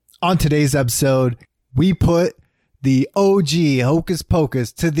On today's episode, we put the OG Hocus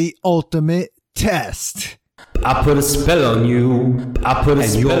Pocus to the ultimate test. I put a spell on you. I put a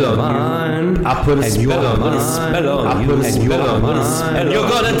spell on you. I put a spell on you. I put a spell on you. You're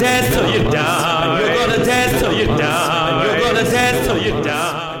gonna dance till you're down. You're gonna dance till you're down. You're gonna dance till you're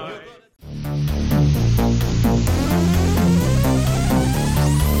down.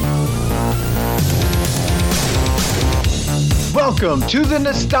 Welcome to the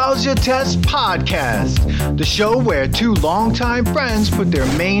Nostalgia Test Podcast, the show where two longtime friends put their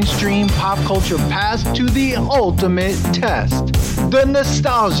mainstream pop culture past to the ultimate test, the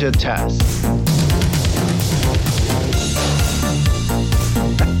Nostalgia Test.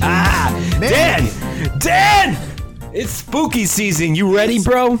 Dan! It's spooky season. You ready,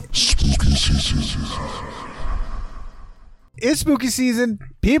 bro? It's spooky season.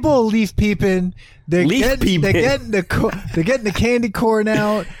 People are leaf peeping. They're getting the candy corn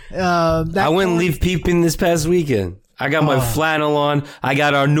out. I went leaf peeping this past weekend. I got my flannel on. I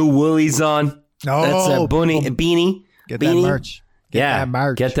got our new woolies on. That's a beanie. Get that merch.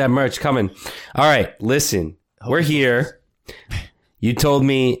 Get that merch coming. All right, listen. We're here. You told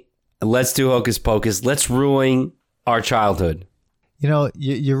me, let's do Hocus Pocus. Let's ruin our childhood. You know,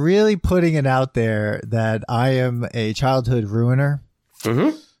 you're really putting it out there that I am a childhood ruiner.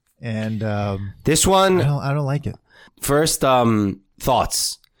 Mm-hmm. And this one, I don't like it. First,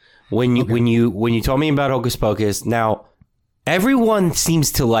 thoughts when you told me about Hocus Pocus. Now, everyone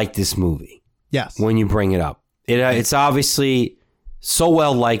seems to like this movie. Yes. When you bring it up, it's obviously so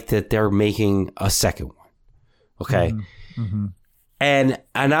well liked that they're making a second one. Okay. Mm-hmm. And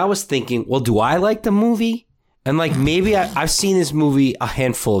I was thinking, well, do I like the movie? And like maybe I've seen this movie a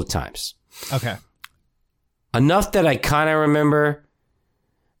handful of times. Okay. Enough that I kind of remember.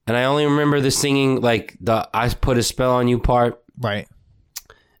 And I only remember the singing, like the I put a spell on you part. Right.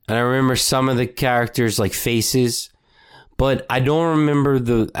 And I remember some of the characters like faces. But I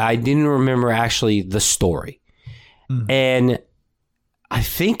didn't remember actually the story. Mm. And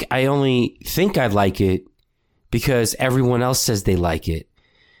I only think I like it because everyone else says they like it.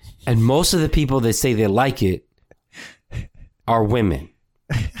 And most of the people that say they like it are women.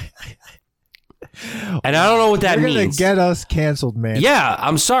 And I don't know what that means. You're going to get us canceled, man. Yeah,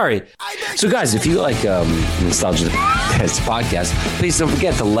 I'm sorry. So guys, if you like Nostalgia Test Podcast, please don't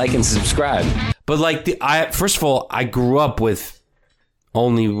forget to like and subscribe. But like, first of all, I grew up with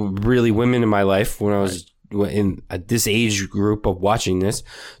only really women in my life when I was in this age group of watching this.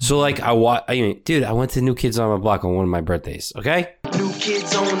 So like, I went to New Kids on the Block on one of my birthdays, okay? New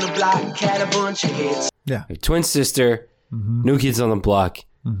Kids on the Block had a bunch of hits. Yeah. Twin sister, New Kids on the Block.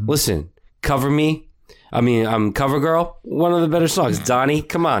 Mm-hmm. Listen, Cover Me. Cover Girl. One of the better songs. Donnie,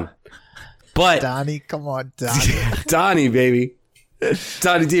 come on. But Donnie, come on, Donnie. Donnie, baby.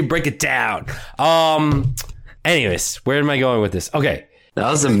 Donnie D, break it down. Anyways, where am I going with this? Okay.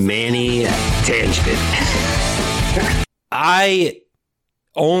 That was a Manny tangent. I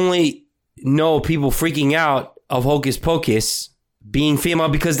only know people freaking out of Hocus Pocus being female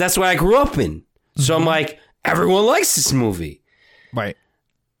because that's what I grew up in. Mm-hmm. So I'm like, everyone likes this movie. Right.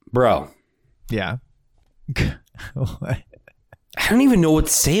 Bro. Yeah. I don't even know what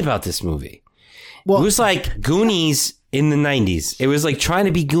to say about this movie. Well, it was like Goonies in the 90s. It was like trying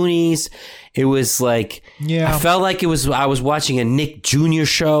to be Goonies. It was like, I felt like I was watching a Nick Jr.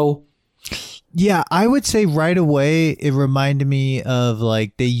 show. Yeah, I would say right away it reminded me of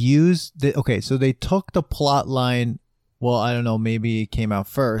like so they took the plot line. Well, I don't know, maybe it came out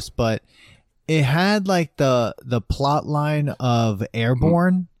first, but it had like the plot line of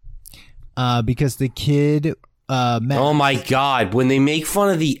Airborne. Because the kid met. Oh my God. When they make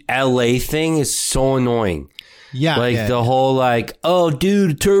fun of the LA thing, it's so annoying. Yeah. Like the whole like, oh,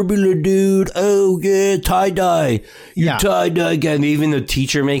 dude, turbulent dude. Oh, yeah, tie-dye. You're tie-dye guy. And even the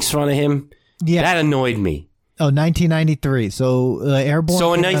teacher makes fun of him. Yeah. That annoyed me. Oh, 1993. So Airborne.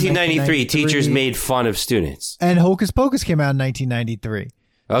 So in 1993, teachers made fun of students. And Hocus Pocus came out in 1993.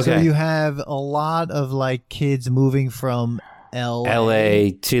 Okay. So you have a lot of like kids moving from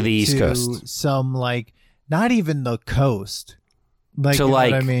LA to the East Coast. Some like not even the coast. Like to you know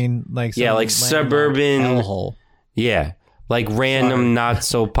like what I mean? Like like suburban hellhole. Yeah. Like random not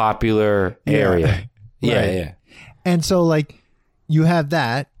so popular area. Yeah. And so like you have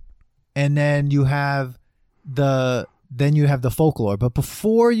that and then you have the folklore. But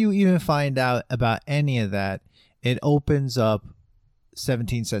before you even find out about any of that, it opens up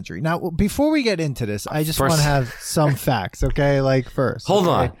 17th century. Now, before we get into this, I just want to have some facts, okay? Like first. Hold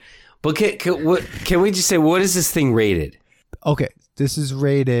on. But can we just say, what is this thing rated? Okay, this is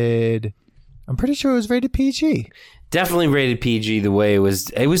rated, I'm pretty sure it was rated PG. Definitely rated PG the way it was.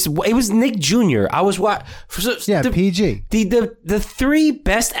 It was Nick Jr. I was PG. The three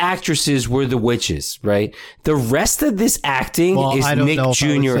best actresses were the witches, right? The rest of this acting is I don't Nick know if Jr.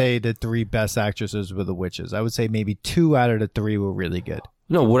 I would say the three best actresses were the witches. I would say maybe 2 out of the 3 were really good.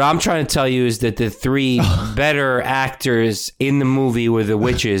 No, what I'm trying to tell you is that the 3 better actors in the movie were the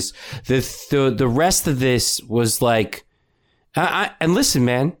witches. The rest of this was like, and listen,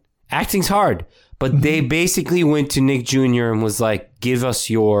 man, acting's hard. But they basically went to Nick Jr. and was like, give us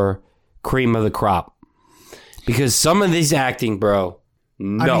your cream of the crop. Because some of this acting, bro,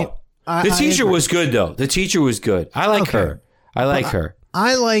 no. The teacher was good, though. The teacher was good. I like her. I like her.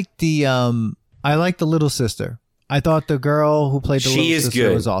 I like the little sister. I thought the girl who played the little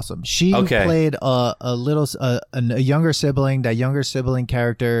sister was awesome. She played a younger sibling. That younger sibling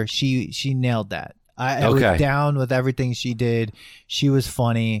character, she nailed that. I was down with everything she did. She was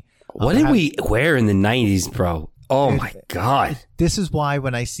funny. What did we wear in the 90s, bro? Oh, my God. This is why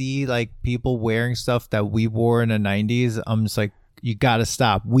when I see like people wearing stuff that we wore in the 90s, I'm just like, you got to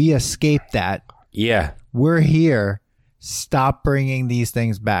stop. We escaped that. Yeah. We're here. Stop bringing these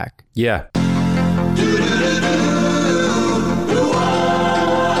things back. Yeah.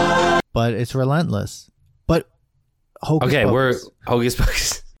 But it's relentless. But Hocus Pocus. We're Hocus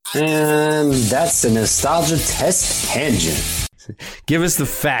Pocus. And that's the nostalgia test tangent. Give us the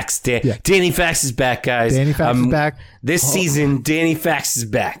facts, Dan. Yeah. Danny Fax is back, guys. Danny Fax is back. This season, Danny Fax is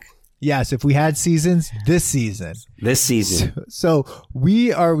back. Yes, if we had seasons, this season. So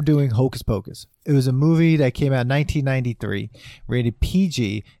we are doing Hocus Pocus. It was a movie that came out in 1993, rated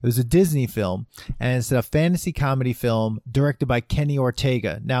PG. It was a Disney film, and it's a fantasy comedy film directed by Kenny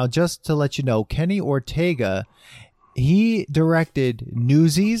Ortega. Now, just to let you know, Kenny Ortega, he directed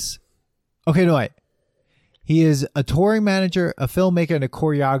Newsies. Okay, no, wait. He is a touring manager, a filmmaker, and a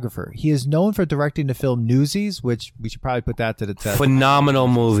choreographer. He is known for directing the film Newsies, which we should probably put that to the test. Phenomenal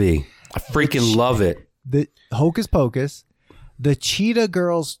movie. I freaking love it. The Hocus Pocus, The Cheetah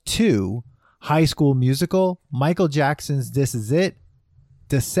Girls 2, High School Musical, Michael Jackson's This Is It,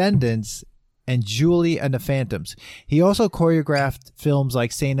 Descendants, and Julie and the Phantoms. He also choreographed films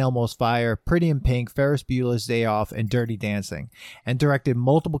like St. Elmo's Fire, Pretty in Pink, Ferris Bueller's Day Off, and Dirty Dancing, and directed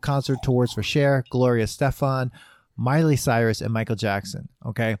multiple concert tours for Cher, Gloria Estefan, Miley Cyrus, and Michael Jackson.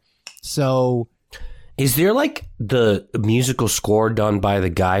 Okay, so is there like the musical score done by the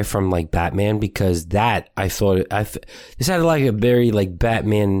guy from like Batman? Because that this had like a very like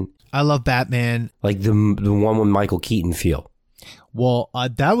Batman. I love Batman, like the one with Michael Keaton feel. Well,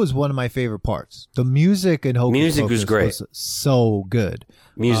 that was one of my favorite parts. The music in Hocus Pocus was great. Was so good.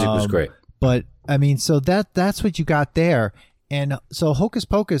 Music was great. But I mean, so that's what you got there. And so Hocus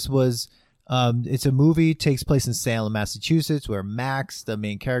Pocus was, it's a movie, takes place in Salem, Massachusetts, where Max, the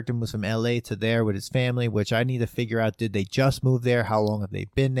main character, moves from LA to there with his family, which I need to figure out, did they just move there? How long have they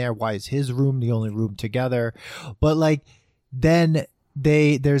been there? Why is his room the only room together? But like, then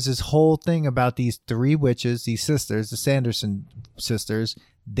there's this whole thing about these 3 witches, these sisters, the Sanderson sisters.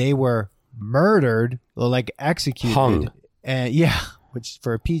 They were murdered or like executed, hung, and which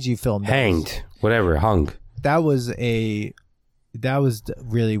for a PG film, hanged, hung. That was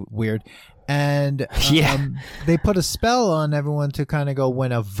really weird. And they put a spell on everyone to kind of go,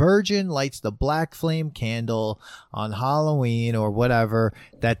 when a virgin lights the black flame candle on Halloween or whatever,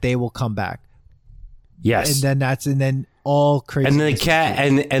 that they will come back. Yes, and then all crazy. And the cat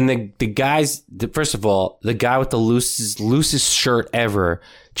and the guys. First of all, the guy with the loosest shirt ever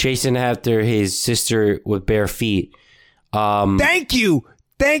chasing after his sister with bare feet. Thank you.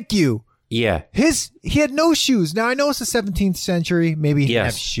 Yeah, he had no shoes. Now I know it's the 17th century. Maybe he didn't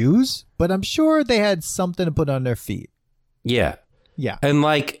have shoes, but I'm sure they had something to put on their feet. Yeah. And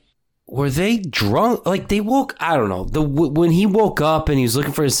like, were they drunk? Like they woke, I don't know. When he woke up and he was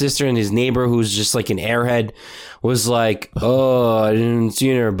looking for his sister, and his neighbor, who's just like an airhead, was like, "Oh, I didn't see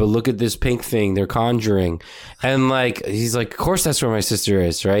her, but look at this pink thing. They're conjuring." And like, he's like, "Of course that's where my sister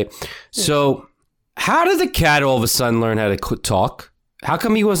is, right?" So how did the cat all of a sudden learn how to talk? How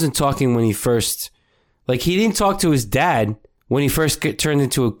come he wasn't talking when he first, like he didn't talk to his dad when he first turned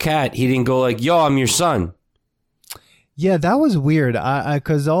into a cat? He didn't go like, "Yo, I'm your son." Yeah, that was weird.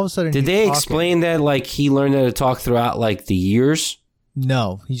 Because all of a sudden, did they explain that like he learned how to talk throughout like the years?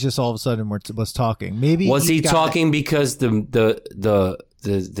 No, he just all of a sudden was talking. Maybe was he talking because the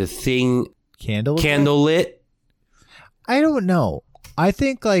thing candle lit? I don't know. I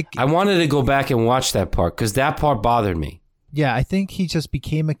think like I wanted to go back and watch that part because that part bothered me. Yeah, I think he just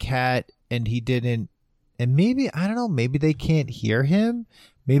became a cat and he didn't. And maybe I don't know. Maybe they can't hear him.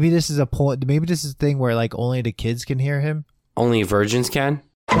 Maybe this is a point. Maybe this is a thing where like only the kids can hear him. Only virgins can.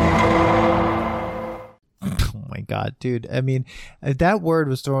 Oh my God, dude. I mean, that word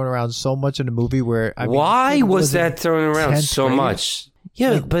was thrown around so much in the movie where I mean, why was that thrown around so grade? much?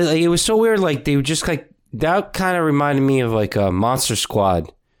 Yeah, but like, it was so weird. Like they were just like that. Kind of reminded me of like a Monster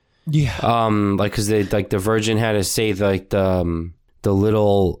Squad. Yeah. Like because they like the Virgin had to say like the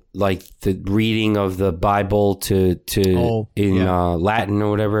little like the reading of the Bible to Latin or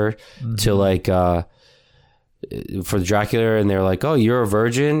whatever to like for Dracula, and they're like, oh, you're a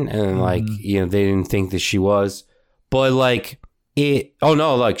virgin, and like they didn't think that she was, but like she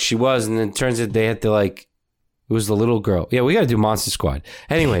was, and then it turns out they had to like it was the little girl. Yeah, we got to do Monster Squad.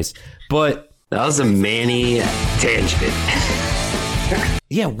 Anyways, but That was a Manny tangent.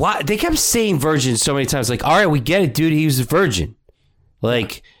 yeah, why they kept saying virgin so many times? Like, all right, we get it, dude. He was a virgin.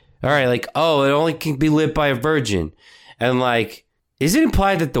 Like, all right, like, oh, it only can be lit by a virgin, and like. Is it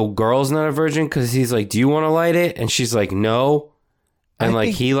implied that the girl's not a virgin? Because he's like, do you want to light it? And she's like, no. And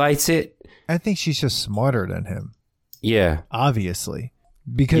like, he lights it. I think she's just smarter than him. Yeah. Obviously.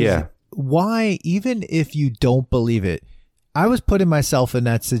 Because why, even if you don't believe it, I was putting myself in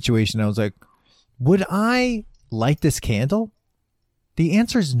that situation. I was like, would I light this candle? The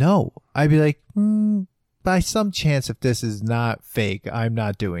answer is no. I'd be like, by some chance, if this is not fake, I'm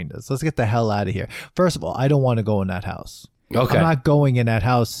not doing this. Let's get the hell out of here. First of all, I don't want to go in that house. Okay. I'm not going in that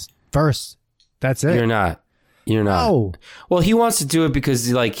house first. That's it. You're not. No. Well, he wants to do it because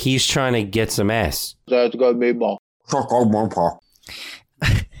like he's trying to get some ass. First of all,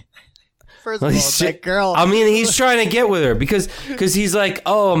 that girl. I mean, he's trying to get with her because he's like,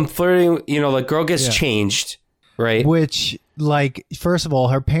 oh, I'm flirting. Like girl gets changed, right? Which, like, first of all,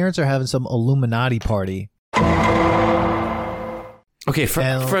 her parents are having some Illuminati party. Okay,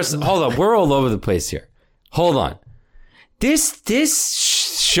 first, hold on. We're all over the place here. Hold on. This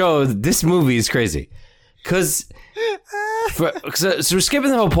movie is crazy because so we're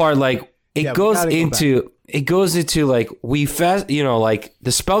skipping the whole part. Like it goes into like we fast, like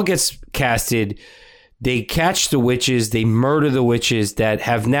the spell gets casted. They catch the witches. They murder the witches that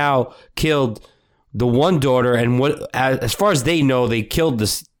have now killed the one daughter, and as far as they know, they killed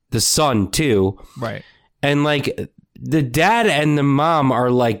the son too. Right. And like the dad and the mom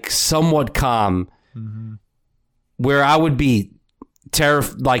are like somewhat calm. Mm-hmm. Where I would be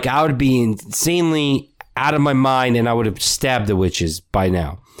terrified, like I would be insanely out of my mind, and I would have stabbed the witches by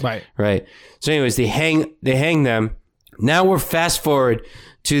now. Right. So, anyways, they hang them. Now we're fast forward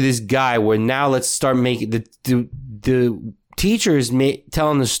to this guy where now let's start making the teachers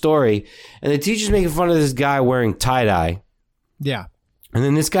telling the story, and the teacher's making fun of this guy wearing tie-dye. Yeah. And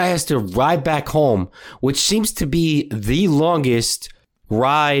then this guy has to ride back home, which seems to be the longest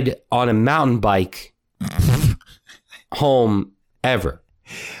ride on a mountain bike home ever.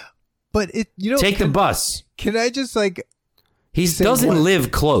 But take the bus. Can I just like he doesn't live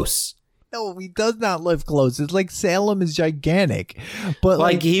close. No, he does not live close. It's like Salem is gigantic. But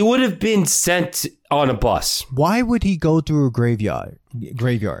like he would have been sent on a bus. Why would he go through a graveyard?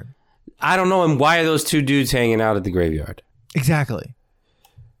 I don't know. And why are those two dudes hanging out at the graveyard? Exactly.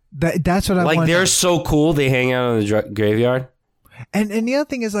 That's what I like. They're so cool. They hang out in the graveyard. And the other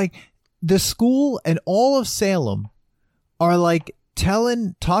thing is like the school and all of Salem are like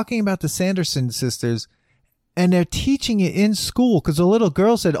talking about the Sanderson sisters, and they're teaching it in school because the little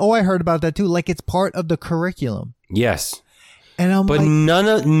girl said, "Oh, I heard about that too." Like it's part of the curriculum. Yes, and but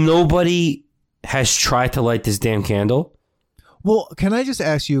nobody has tried to light this damn candle. Well, can I just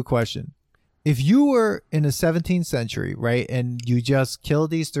ask you a question? If you were in the 17th century, right, and you just killed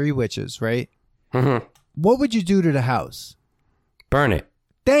these 3 witches, right? Mm-hmm. What would you do to the house? Burn it.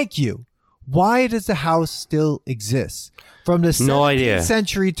 Thank you. Why does the house still exist? From the 17th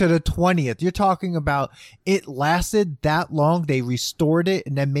century to the 20th, you're talking about it lasted that long. They restored it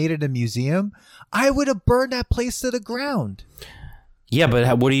and then made it a museum. I would have burned that place to the ground. Yeah,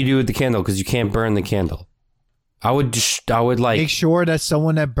 but what do you do with the candle? Because you can't burn the candle. I would like make sure that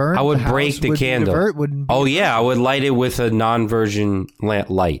someone that burned. I would break the candle. I would light it with a non-virgin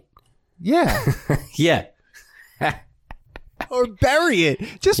light. Yeah. Yeah. Or bury it.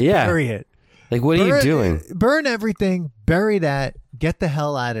 Just bury it. Like, what are you doing? Burn everything, bury that, get the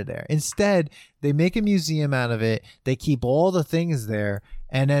hell out of there. Instead, they make a museum out of it. They keep all the things there.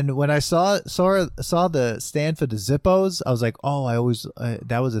 And then when I saw the stand for the Zippos, I was like, oh,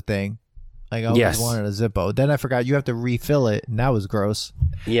 that was a thing. Like, I always wanted a Zippo. Then I forgot you have to refill it, and that was gross.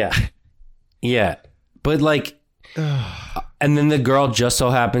 Yeah. Yeah. But, like, and then the girl just so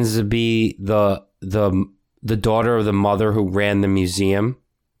happens to be the daughter of the mother who ran the museum.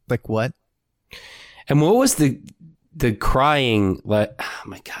 Like what? And what was the crying? Like, oh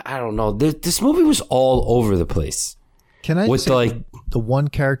my God, I don't know. This movie was all over the place. Can I with say like the one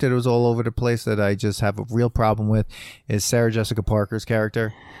character that was all over the place that I just have a real problem with is Sarah Jessica Parker's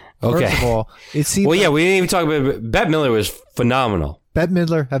character. Okay. First of all, it seems well, yeah, we didn't even talk about it. Bette Midler was phenomenal. Bette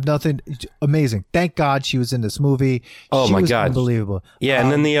Midler have nothing amazing. Thank God she was in this movie. Oh she my was God, unbelievable. Yeah,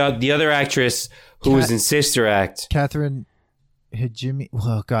 and then the other actress who was in Sister Act, Catherine Hijimi.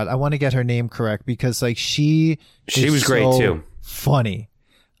 Oh God, I want to get her name correct because like she was great so too. Funny.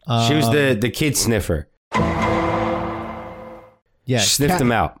 She was the kid sniffer. Yeah, she sniffed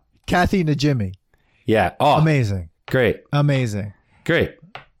them out. Kathy Najimy. Yeah. Oh, Amazing. Great. Amazing. Great.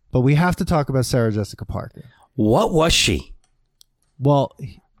 But we have to talk about Sarah Jessica Parker. What was she? Well,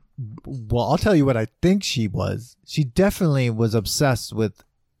 I'll tell you what I think she was. She definitely was obsessed with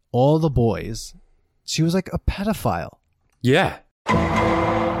all the boys. She was like a pedophile. Yeah.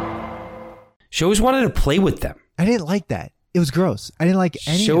 She always wanted to play with them. I didn't like that. It was gross. I didn't like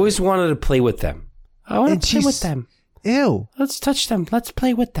any She always wanted to play with them. I want to play with them. Ew. Let's touch them. Let's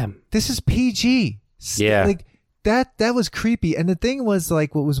play with them. This is PG. Yeah. Like that was creepy. And the thing was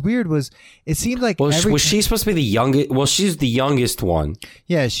like what was weird was it seemed like was she supposed to be the youngest? Well, she's the youngest one.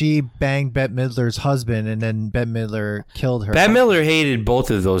 Yeah, she banged Bette Midler's husband and then Bette Midler killed her. Bette Midler hated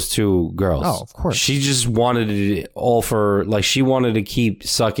both of those two girls. Oh, of course. She just wanted it all for like she wanted to keep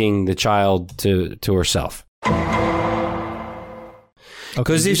sucking the child to herself.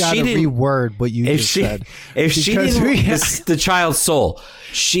 Because okay, if she didn't reword what you just said, if she didn't the child's soul,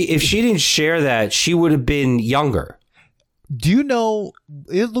 if she didn't share that, she would have been younger. Do you know?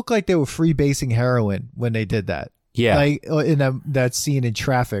 It looked like they were freebasing heroin when they did that. Yeah, like in that scene in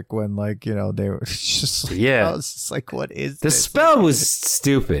Traffic when like they were just like, yeah. I was just like, what is the this? spell was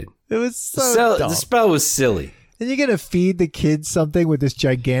stupid. It was so dumb. The spell was silly. And you're gonna feed the kids something with this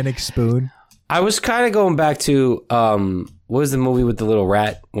gigantic spoon. I was kind of going back to what was the movie with the little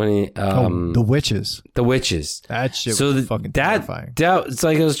rat when he The Witches. The Witches. That shit was fucking terrifying. It's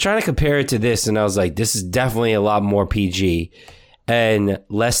like I was trying to compare it to this, and I was like, this is definitely a lot more PG and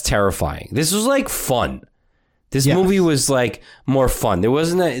less terrifying. This was like fun. This movie was like more fun. There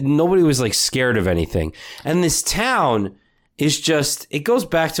wasn't nobody was like scared of anything, and this town is just. It goes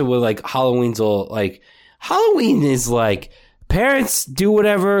back to what like Halloween's all like. Halloween is like. Parents do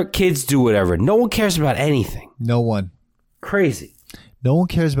whatever, kids do whatever. No one cares about anything. No one. Crazy. No one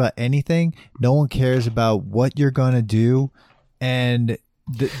cares about anything. No one cares about what you're gonna do. And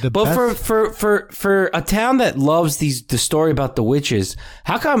but for a town that loves the story about the witches,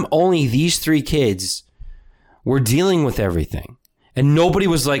 how come only these three kids were dealing with everything, and nobody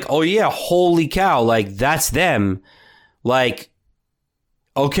was like, "Oh yeah, holy cow!" Like that's them. Like,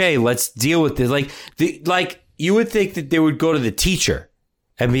 okay, let's deal with this. Like. You would think that they would go to the teacher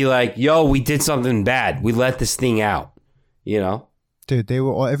and be like, yo, we did something bad. We let this thing out, you know? Dude,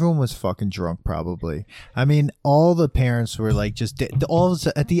 everyone was fucking drunk probably. I mean, all the parents were like just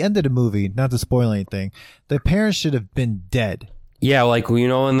at the end of the movie, not to spoil anything, the parents should have been dead. Yeah, like,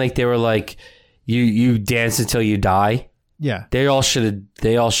 and like they were like, you dance until you die. Yeah. They all should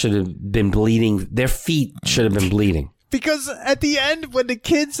have been bleeding. Their feet should have been bleeding. Because at the end, when the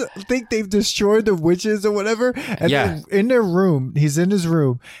kids think they've destroyed the witches or whatever, and they're in their room, he's in his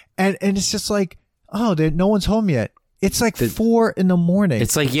room, and it's just like, oh, no one's home yet. It's like 4 a.m.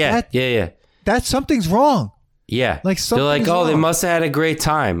 It's like, yeah. That something's wrong. Yeah. Like they're like, oh, wrong. They must have had a great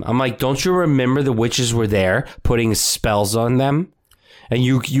time. I'm like, don't you remember the witches were there putting spells on them? And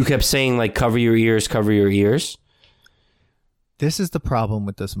you kept saying, like, cover your ears, cover your ears. This is the problem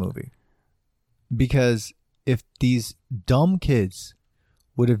with this movie. Because if these dumb kids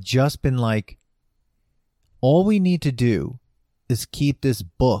would have just been like, all we need to do is keep this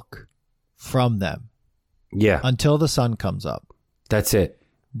book from them. Yeah. Until the sun comes up. That's it.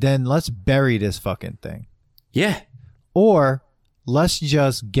 Then let's bury this fucking thing. Yeah. Or let's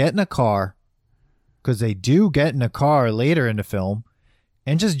just get in a car, because they do get in a car later in the film,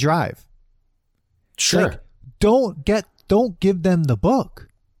 and just drive. Sure. Like, don't give them the book.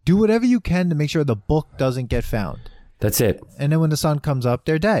 Do whatever you can to make sure the book doesn't get found. That's it. And then when the sun comes up,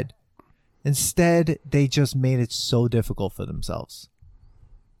 they're dead. Instead, they just made it so difficult for themselves.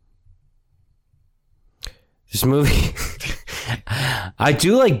 This movie, I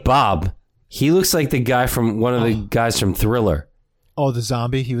do like Bob. He looks like the guy from one of the guys from Thriller. Oh, the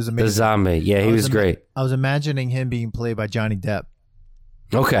zombie? He was amazing. The zombie. Yeah, he was great. I was imagining him being played by Johnny Depp.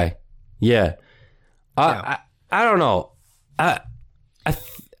 Okay. Yeah. I don't know.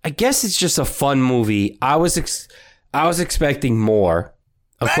 I guess it's just a fun movie. I was expecting more.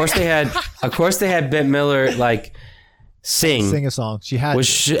 Of course they had Bette Midler like sing a song. She had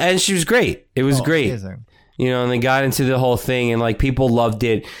and she was great. It was great. Amazing. and they got into the whole thing, and like people loved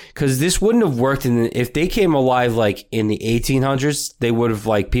it because this wouldn't have worked if they came alive like in the 1800s. They would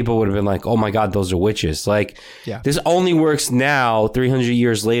have people would have been like, oh my god, those are witches. Like, this only works now 300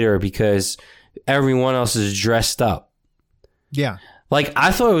 years later because everyone else is dressed up. Yeah, like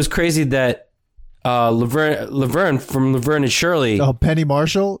I thought it was crazy that Laverne from Laverne and Shirley. Oh, Penny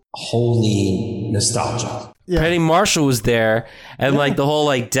Marshall. Holy nostalgia. Yeah. Penny Marshall was there, and like the whole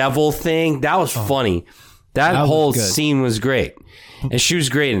like devil thing, that was funny. That whole scene was great, and she was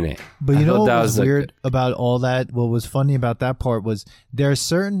great in it. But you know what was weird about all that? What was funny about that part was there are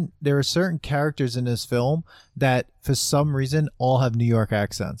certain characters in this film that for some reason all have New York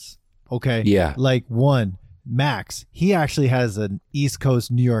accents. Okay, yeah, like one. Max, he actually has an East Coast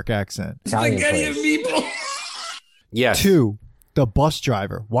New York accent. Italian people. Yes. 2, the bus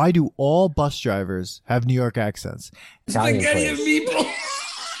driver. Why do all bus drivers have New York accents? Italian people.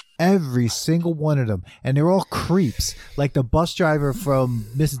 Every single one of them. And they're all creeps. Like the bus driver from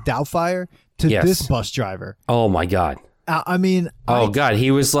Mrs. Doubtfire to this bus driver. Oh my God. I mean. God. He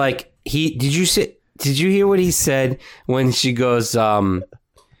was like, did you hear what he said when she goes, where,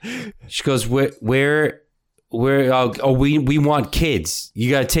 we want kids.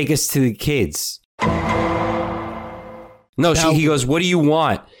 You got to take us to the kids. No, he goes, what do you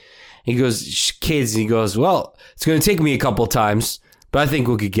want? He goes, kids. And he goes, well, it's going to take me a couple times, but I think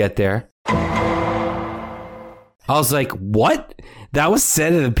we could get there. I was like, what? That was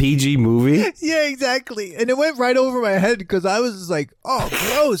said in a PG movie? Yeah, exactly. And it went right over my head because I was just like, oh,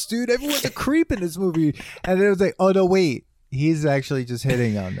 gross, dude. Everyone's a creep in this movie. And then it was like, oh, no, wait. He's actually just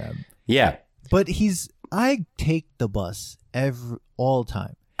hitting on them. Yeah. But I take the bus all the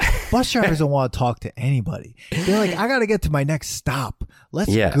time. Bus drivers don't want to talk to anybody. They're like, I got to get to my next stop.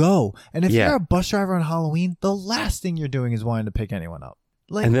 Let's go. And if you're a bus driver on Halloween, the last thing you're doing is wanting to pick anyone up.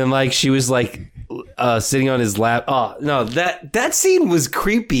 Like, and then like she was like sitting on his lap. Oh, no, that scene was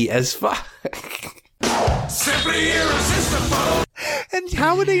creepy as fuck. Simply irresistible. And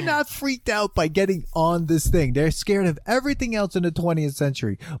how are they not freaked out by getting on this thing? They're scared of everything else in the 20th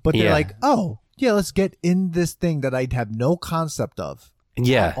century. But they're like, oh, yeah, let's get in this thing that I'd have no concept of.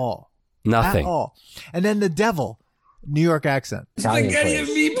 Yeah. At all. Nothing. At all. And then the devil, New York accent. Italian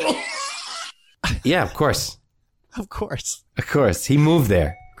people. Yeah, of course. Of course. Of course. He moved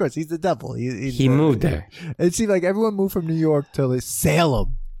there. Of course. He's the devil. He moved there. It seemed like everyone moved from New York to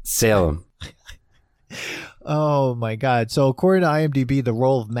Salem. Oh my God. So according to IMDb, the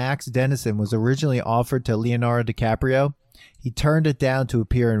role of Max Dennison was originally offered to Leonardo DiCaprio. He turned it down to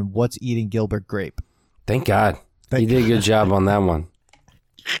appear in What's Eating Gilbert Grape. Thank God. He did a good job on that one.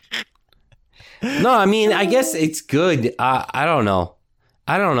 No, I mean, I guess it's good. I don't know.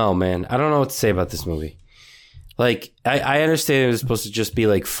 I don't know, man. I don't know what to say about this movie. Like, I understand it was supposed to just be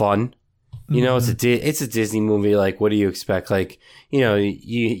like fun. You know, it's a Disney movie. Like, what do you expect? Like,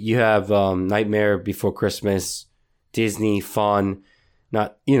 you have Nightmare Before Christmas, Disney, fun,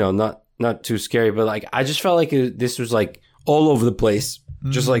 not too scary. But like, I just felt like this was like all over the place,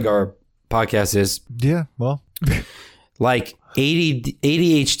 just like our podcast is. Yeah, well, like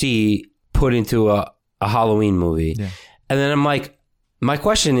ADHD put into a Halloween movie. Yeah. And then I'm like, my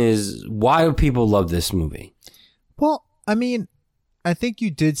question is, why do people love this movie? Well, I mean, I think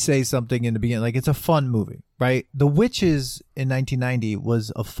you did say something in the beginning, like it's a fun movie, right? The Witches in 1990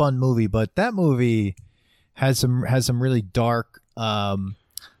 was a fun movie, but that movie has some really dark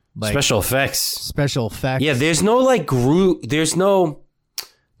like special effects. Yeah, there's no like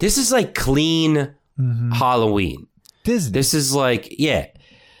this is like clean Halloween. Disney. This is like,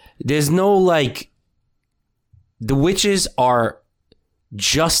 there's no like, the witches are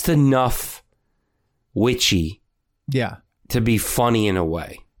just enough witchy. Yeah. To be funny in a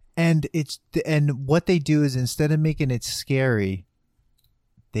way. And what they do is instead of making it scary,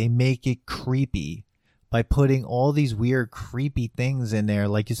 they make it creepy by putting all these weird creepy things in there.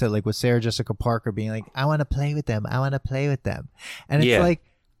 Like you said, like with Sarah Jessica Parker being like, I want to play with them. And it's like,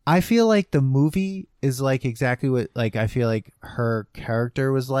 I feel like the movie is like exactly what, like, I feel like her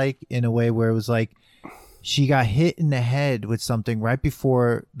character was like, in a way where it was like, she got hit in the head with something right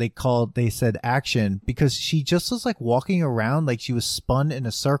before they said action, because she just was like walking around like she was spun in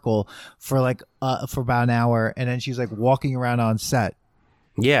a circle for about an hour, and then she's like walking around on set.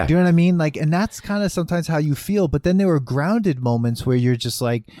 Yeah. Do you know what I mean? Like, and that's kind of sometimes how you feel, but then there were grounded moments where you're just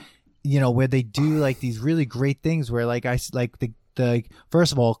like, where they do like these really great things where like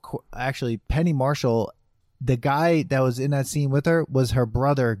first of all, actually Penny Marshall, the guy that was in that scene with her was her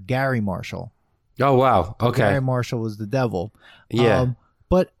brother, Gary Marshall. Oh, wow. Okay. Gary Marshall was the devil. Yeah.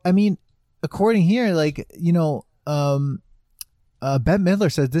 But I mean, according here, like, Bette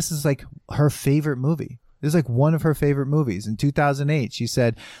Midler says this is like her favorite movie. This is like one of her favorite movies. In 2008, she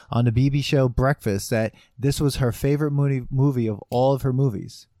said on the BB show Breakfast that this was her favorite movie of all of her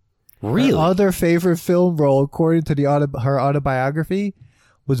movies. Really? Her other favorite film role, according to her autobiography,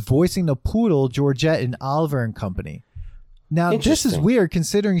 was voicing the poodle Georgette in Oliver and Company. Now, this is weird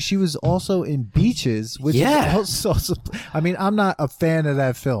considering she was also in Beaches, which is also, I mean, I'm not a fan of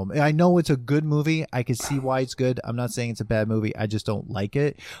that film. I know it's a good movie. I can see why it's good. I'm not saying it's a bad movie. I just don't like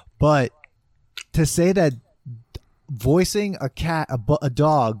it. But to say that voicing a cat, a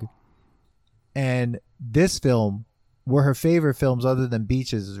dog, and this film were her favorite films other than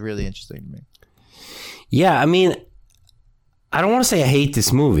Beaches is really interesting to me. Yeah, I mean, I don't want to say I hate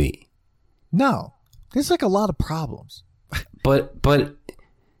this movie. No, there's like a lot of problems. But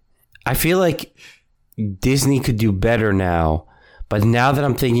I feel like Disney could do better now. But now that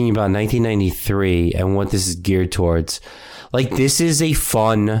I'm thinking about 1993 and what this is geared towards, like this is a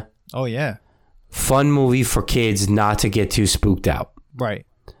fun movie for kids not to get too spooked out. Right.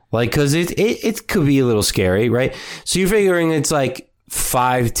 Like, because it could be a little scary, right? So you're figuring it's like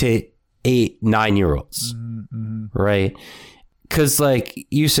 5 to 8, 9-year-olds, right? Because like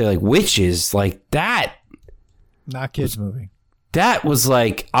you say, like witches, like that. Not kids movie. That was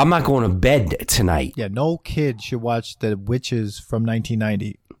like, I'm not going to bed tonight. Yeah, no kid should watch The Witches from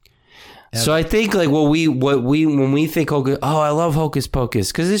 1990. So I think like when we think Hocus, I love Hocus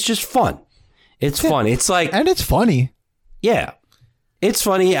Pocus because it's just fun. It's fun. It's like, and it's funny. Yeah, it's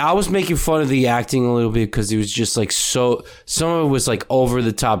funny. I was making fun of the acting a little bit because it was just like some of it was like over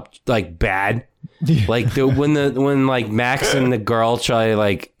the top, like bad. Like when like Max and the girl try to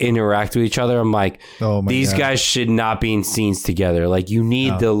like interact with each other, I'm like, these guys should not be in scenes together. Like you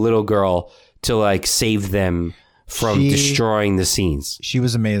need the little girl to like save them from destroying the scenes. She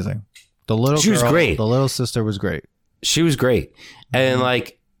was amazing. She was great. The little sister was great. She was great. And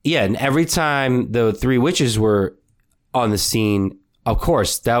like, yeah, and every time the 3 witches were on the scene, of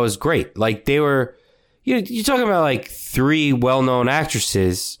course, that was great. Like they were, you're talking about like 3 well-known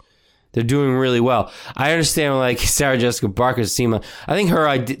actresses. They're doing really well. I understand like Sarah Jessica Parker's team. I think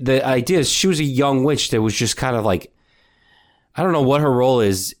the idea is she was a young witch that was just kind of like, I don't know what her role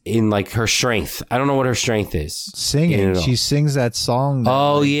is in like her strength. I don't know what her strength is. Singing. She sings that song.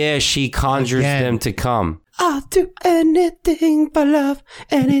 Yeah. She conjures them to come. I'll do anything but love,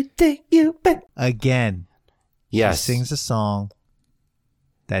 anything you bet. Again. Yes. She sings a song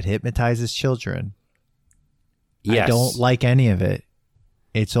that hypnotizes children. Yes. I don't like any of it.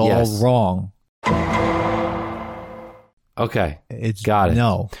 It's all wrong. Okay. Got it.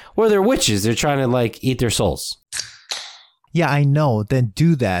 No. Well, they're witches. They're trying to like eat their souls. Yeah, I know. Then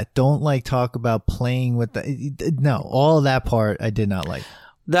do that. Don't like talk about playing with the. No, all of that part I did not like.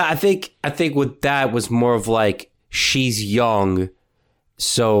 I think with that was more of like she's young,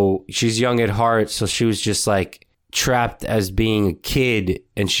 so she's young at heart. So she was just like trapped as being a kid,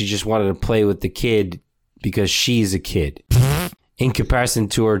 and she just wanted to play with the kid because she's a kid. In comparison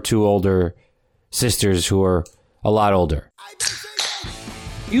to her 2 older sisters who are a lot older.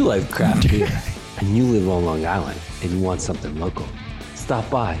 You like craft beer, and you live on Long Island, and you want something local. Stop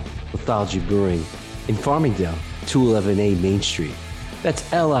by Mythology Brewing in Farmingdale, 211A Main Street. That's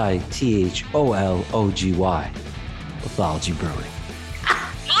Lithologgy. Mythology Brewing.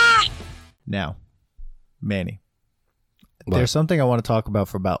 Now, Manny, there's something I want to talk about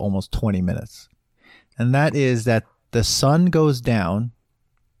for about almost 20 minutes. And that is that the sun goes down,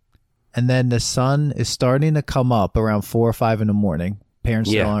 and then the sun is starting to come up around 4 or 5 in the morning. Parents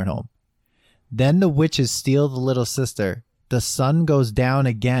still aren't home. Then the witches steal the little sister. The sun goes down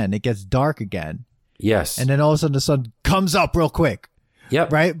again. It gets dark again. Yes. And then all of a sudden the sun comes up real quick.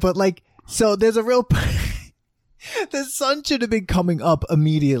 Yep. Right? But like, so there's a real... The sun should have been coming up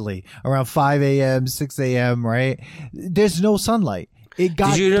immediately around 5 a.m., 6 a.m., right? There's no sunlight. It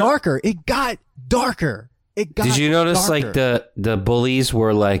got darker. It got darker. Did you notice darker. Like the bullies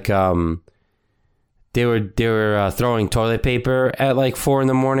were like they were throwing toilet paper at like 4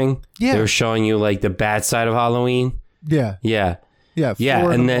 a.m? Yeah. They were showing you like the bad side of Halloween. Yeah.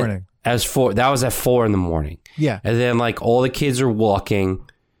 4 in the morning. That was at 4 a.m. Yeah. And then like all the kids are walking.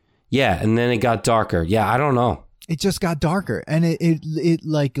 Yeah, and then it got darker. Yeah, I don't know. It just got darker, and it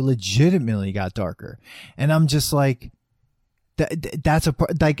like legitimately got darker. And I'm just like, that's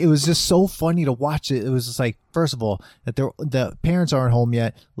it was just so funny to watch it. It was just like, first of all, that the parents aren't home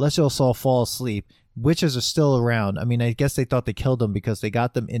yet. Let's just all fall asleep. Witches are still around. I mean, I guess they thought they killed them because they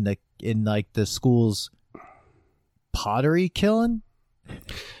got them in like the school's pottery kiln.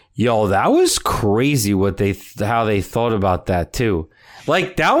 Yo, that was crazy how they thought about that too.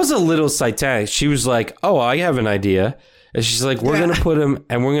 Like that was a little satanic. She was like, "Oh, I have an idea," and she's like, "We're gonna put him,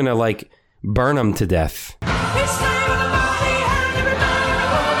 and we're gonna like burn them to death.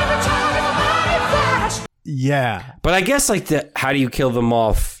 Yeah. But I guess like how do you kill them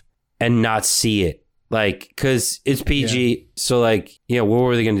off and not see it? Like, because it's PG, so like, what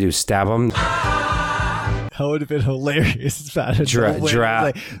were they going to do? Stab them? That would have been hilarious.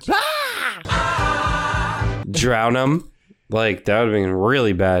 Drown them? Like, that would have been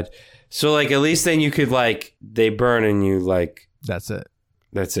really bad. So like, at least then you could like, they burn and you like... That's it.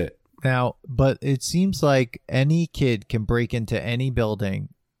 That's it. Now, but it seems like any kid can break into any building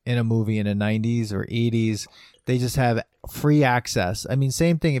in a movie in the 90s or 80s. They just have free access. I mean,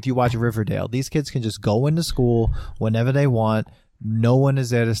 same thing if you watch Riverdale. These kids can just go into school whenever they want. No one is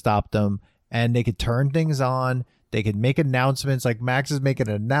there to stop them. And they could turn things on. They could make announcements. Like Max is making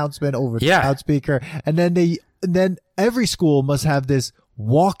an announcement over the loudspeaker. And then every school must have this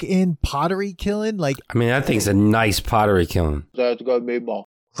walk-in pottery killing. Like, I mean, that thing's a nice pottery killing. Like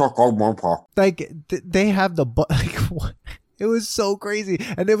they have the like what? It was so crazy.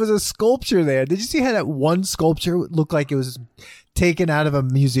 And there was a sculpture there. Did you see how that one sculpture looked like it was taken out of a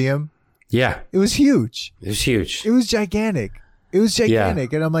museum? Yeah. It was huge. It was huge. It was gigantic.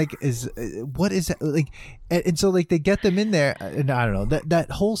 And I'm like, what is that? Like, and so like they get them in there, and I don't know, that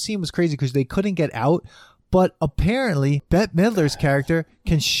whole scene was crazy because they couldn't get out. But apparently Bette Midler's character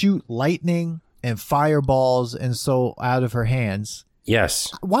can shoot lightning and fireballs and so out of her hands.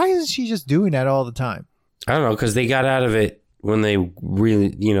 Yes. Why isn't she just doing that all the time? I don't know, because they got out of it when they really,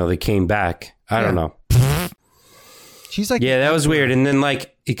 they came back. I don't know. She's like... Yeah, that was weird. And then,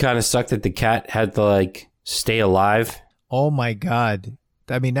 like, it kind of sucked that the cat had to, like, stay alive. Oh, my God.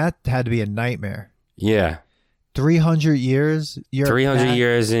 I mean, that had to be a nightmare. Yeah. 300 years? 300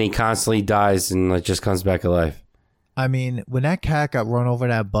 years, and he constantly dies and, like, just comes back alive. I mean, when that cat got run over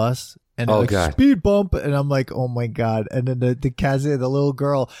that bus... And God. Speed bump, and I'm like, oh my God. And then the cat, the little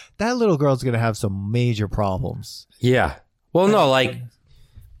girl, that little girl's gonna have some major problems. Yeah. Well, no, like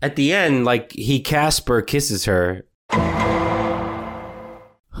at the end, like Casper kisses her.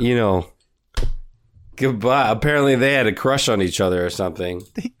 Goodbye. Apparently, they had a crush on each other or something.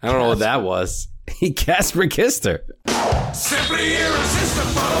 I don't know what that was. Casper kissed her. Simply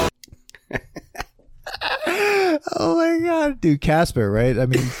irresistible. Oh my God, dude, Casper, right? I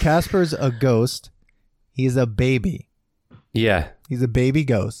mean, Casper's a ghost. He's a baby. Yeah. He's a baby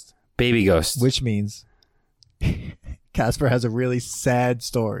ghost. Baby ghost. Which means Casper has a really sad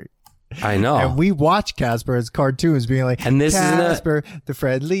story. I know. And we watch Casper as cartoons being like, and this Casper, the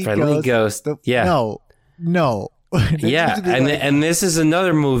friendly ghost. Yeah. No. Yeah. And this is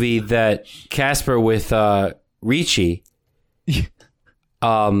another movie that Casper with Ricci.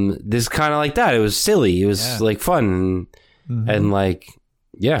 This kind of like that. It was silly. It was like fun and like,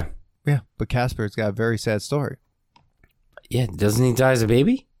 yeah. Yeah. But Casper's got a very sad story. Yeah. Doesn't he die as a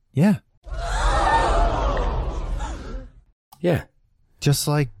baby? Yeah. Yeah. Just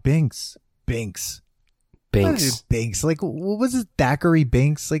like Binks. Binks. Like, what was it? Thackeray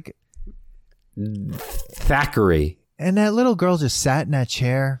Binks? Like, Thackeray. And that little girl just sat in that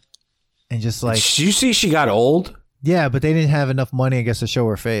chair and just like. Did you see she got old? Yeah, but they didn't have enough money, I guess, to show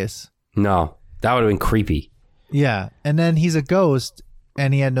her face. No, that would have been creepy. Yeah, and then he's a ghost,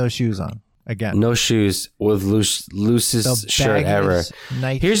 and he had no shoes on again. No shoes with loosest shirt ever.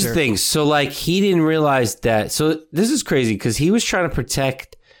 Here's the thing. So, like, he didn't realize that. So this is crazy because he was trying to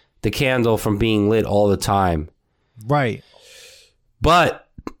protect the candle from being lit all the time. Right. But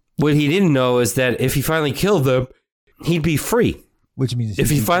what he didn't know is that if he finally killed them, he'd be free. Which means if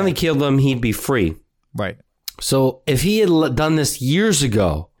he finally killed them, he'd be free. Right. So if he had done this years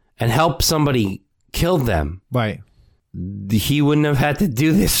ago and helped somebody kill them, right, he wouldn't have had to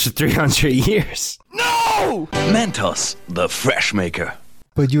do this for 300 years. No! Mentos, the fresh maker.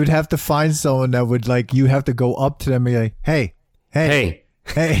 But you would have to find someone that would like, you have to go up to them and be like, hey,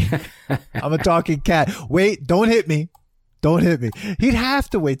 I'm a talking cat. Wait, don't hit me. Don't hit me. He'd have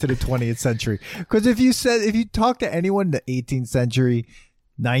to wait to the 20th century. Because if you talk to anyone in the 18th century,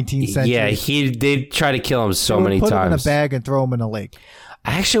 19th century. Yeah, they'd try to kill him so many times. Put him in a bag and throw him in a lake.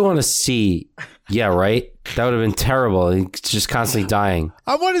 I actually want to see. Yeah, right? That would have been terrible. He's just constantly dying.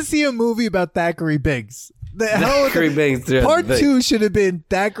 I want to see a movie about Thackeray Binks. Binks. Part 2 should have been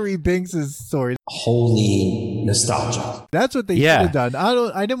Thackeray Binks' story. Holy nostalgia. That's what they should have done.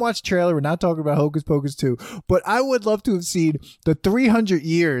 I didn't watch the trailer. We're not talking about Hocus Pocus 2, but I would love to have seen the 300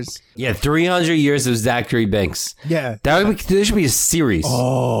 years. Yeah, 300 years of Thackeray Binks. Yeah. There should be a series.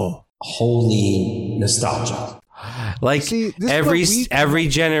 Oh. Holy nostalgia. Like every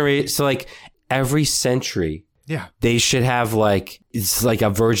generation, so like every century. Yeah. They should have like, it's like a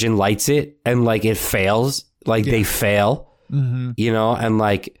virgin lights it and like it fails. Like they fail, and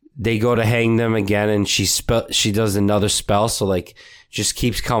like they go to hang them again, and she does another spell, so like just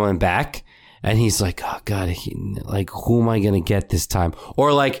keeps coming back. And he's like, oh, God, like, who am I going to get this time?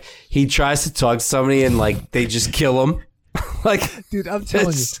 Or, like, he tries to talk to somebody and, like, they just kill him. Like, dude, I'm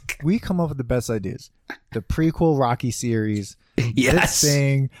telling you, we come up with the best ideas. The prequel Rocky series, yes. this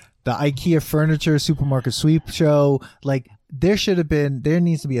thing, the IKEA furniture supermarket sweep show. Like, there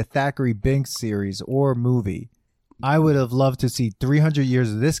needs to be a Thackeray Binks series or movie. I would have loved to see 300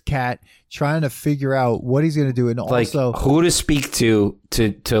 years of this cat trying to figure out what he's going to do, and like also who to speak to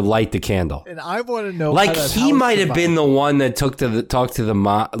light the candle. And I want to know, like, he might have been the one that talked to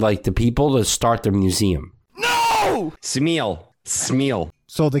the people to start the museum. No, Smeal.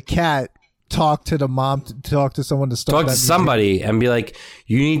 So the cat talked to the mom, to talk to someone to start. Talk to somebody and be like,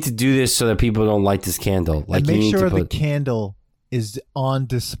 you need to do this so that people don't light this candle. Like, and make you need sure to the candle is on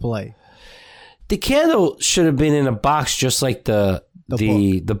display. The candle should have been in a box, just like the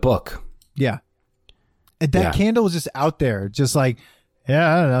book. Yeah. And that candle was just out there, just like,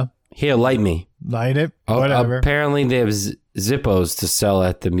 yeah, I don't know. Here, light me. Light it. Whatever. Apparently, they have Zippos to sell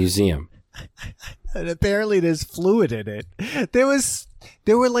at the museum. And apparently, there's fluid in it.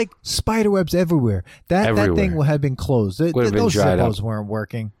 There were like spider webs everywhere. That thing had been closed. Those Zippos weren't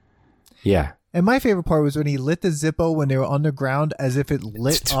working. Yeah. And my favorite part was when he lit the Zippo when they were underground, as if it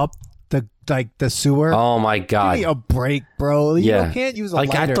lit up the sewer. Oh my God! Give me a break, bro. You can't use a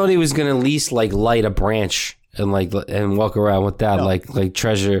lighter. I thought he was gonna at least like light a branch and walk around with that, like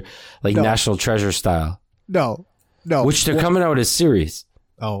treasure, like National Treasure style. No. Which they're coming out with a series.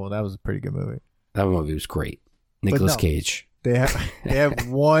 Oh, well, that was a pretty good movie. That movie was great. Nicolas Cage. They have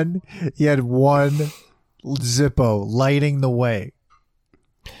one. He had one Zippo lighting the way.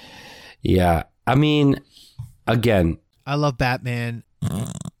 Yeah, I mean, again, I love Batman.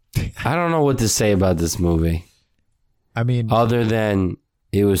 I don't know what to say about this movie. I mean, other than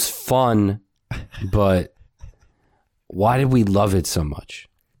it was fun, but why did we love it so much?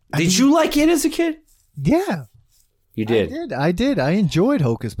 Did you like it as a kid? Yeah. You did? I did. I enjoyed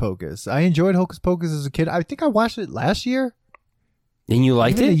Hocus Pocus. I enjoyed Hocus Pocus as a kid. I think I watched it last year. And you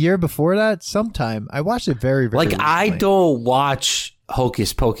liked it? A year before that, sometime. I watched it very, very recently. I don't watch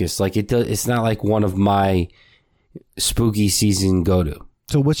Hocus Pocus. Like, it's not like one of my spooky season go-to.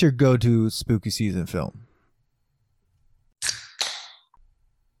 So what's your go-to spooky season film?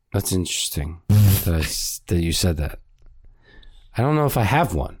 That's interesting that you said that. I don't know if I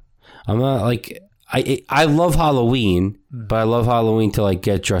have one. I'm not like... I love Halloween, but I love Halloween to like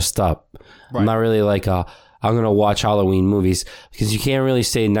get dressed up. Right. I'm not really like I'm going to watch Halloween movies, because you can't really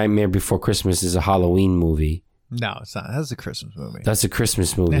say Nightmare Before Christmas is a Halloween movie. No, it's not. That's a Christmas movie. That's a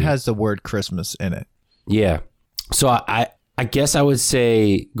Christmas movie. It has the word Christmas in it. Yeah. So I guess I would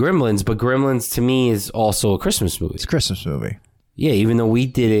say Gremlins, but Gremlins to me is also a Christmas movie. It's a Christmas movie. Yeah, even though we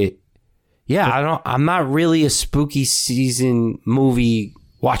did it. Yeah, I'm not really a spooky season movie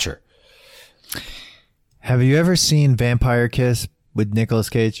watcher. Have you ever seen Vampire Kiss with Nicolas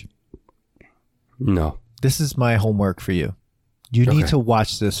Cage? No. This is my homework for you. You need to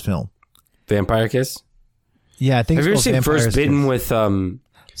watch this film. Vampire Kiss? Yeah, I think Have you ever seen Vampire First Bitten Kiss. with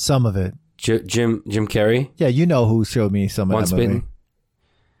some of it? Jim Carrey? Yeah, you know who showed me some of Once that movie. Bitten?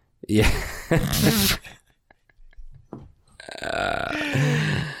 Yeah.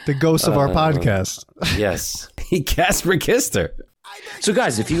 The ghost of our podcast. Yes. Casper kissed her. So,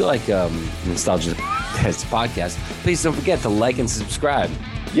 guys, if you like Nostalgia Test podcast, please don't forget to like and subscribe.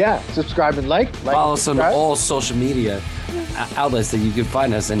 Yeah, subscribe and like. Follow us on all social media outlets that you can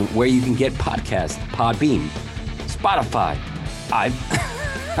find us, and where you can get podcasts: Podbean, Spotify,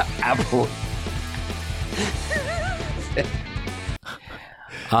 Apple.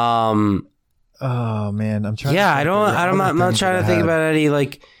 Oh man, I'm trying. Yeah, I'm not trying to think about any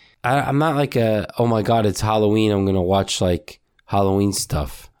like. I'm not like oh my God, it's Halloween, I'm gonna watch like Halloween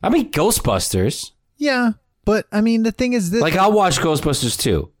stuff. I mean, Ghostbusters. Yeah, but I mean, the thing is this. Like, I'll watch Ghostbusters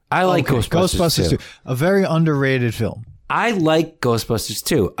too. I like Ghostbusters too. A very underrated film. I like Ghostbusters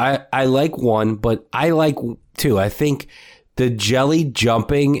too. I like one, but I like two. I think the jelly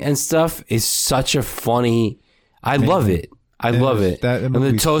jumping and stuff is such a funny. I love it. I love it. And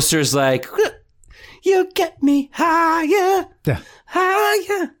the toaster's like, you get me higher. Yeah.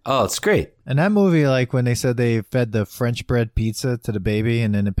 Higher. Oh, it's great. And that movie, like when they said they fed the French bread pizza to the baby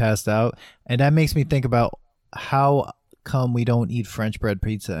and then it passed out, and that makes me think about how come we don't eat French bread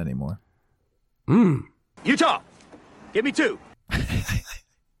pizza anymore. Utah, give me 2.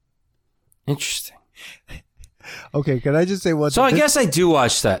 Interesting. Okay, can I just say what? So I guess I do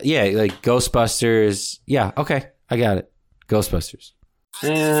watch that. Yeah, like Ghostbusters. Yeah, okay, I got it. Ghostbusters.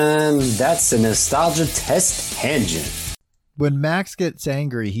 And that's a Nostalgia Test tangent. when Max gets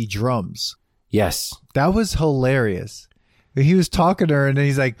angry, he drums. Yes. That was hilarious. He was talking to her, and then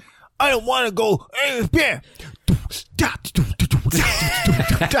he's like, I don't want to go.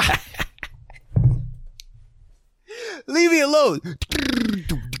 Leave me alone.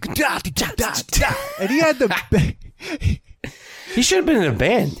 And he had the... He should have been in a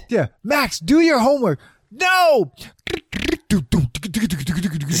band. Yeah. Max, do your homework. No.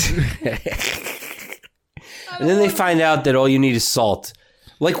 And then they find out that all you need is salt.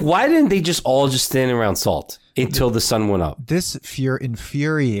 Like, why didn't they just all just stand around salt until the sun went up? This fear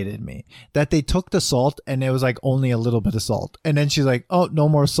infuriated me that they took the salt and it was like only a little bit of salt. And then she's like, oh, no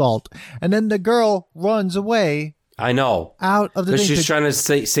more salt. And then the girl runs away. I know. Out of the Because thing. she's trying to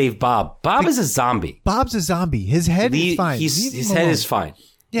save Bob. Bob is a zombie. Bob's a zombie. His head is fine. His head is fine.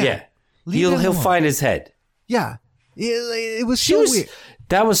 Yeah. Leave him He'll alone. find his head. Yeah. It was so weird.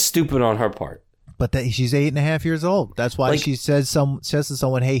 That was stupid on her part. But she's 8.5 years old. That's why she says to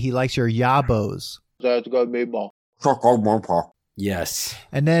someone, hey, he likes your yabos. Yes.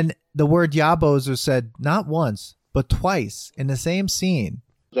 And then the word yabos was said not once, but twice in the same scene.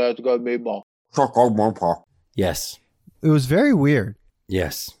 Yes. It was very weird.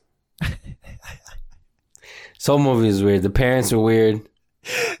 Yes. Soul movie is weird. The parents are weird.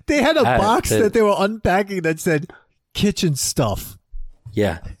 They had a box that they were unpacking that said kitchen stuff.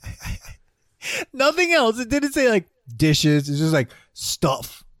 Yeah. Nothing else. It didn't say like dishes. It's just like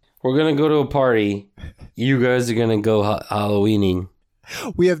stuff. We're going to go to a party. You guys are going to go Halloweening.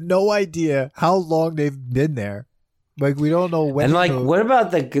 We have no idea how long they've been there. Like, we don't know when. And like, what about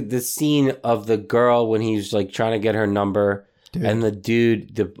the scene of the girl when he's like trying to get her number, dude. And the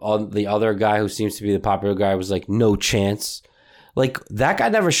dude, the other guy who seems to be the popular guy was like, no chance. Like, that guy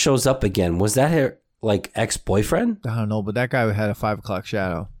never shows up again. Was that her like ex-boyfriend? I don't know, but that guy had a 5 o'clock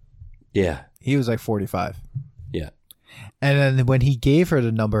shadow. Yeah. He was like 45. Yeah. And then when he gave her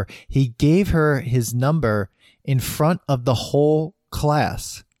the number, he gave her his number in front of the whole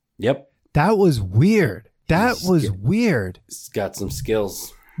class. Yep. That was weird. That was weird. He's got some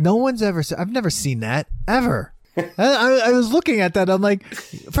skills. No one's ever seen. I've never seen that ever. I was looking at that. I'm like,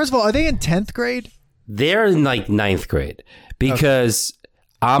 first of all, are they in 10th grade? They're in like 9th grade because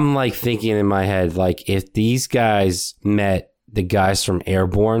I'm like thinking in my head, like if these guys met the guys from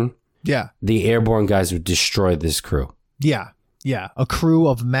Airborne, the Airborne guys would destroy this crew. Yeah. A crew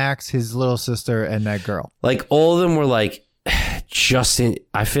of Max, his little sister, and that girl. Like all of them were like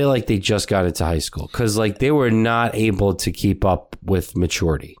I feel like they just got into high school because like they were not able to keep up with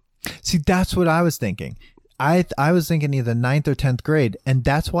maturity. See, that's what I was thinking. I was thinking either 9th or 10th grade, and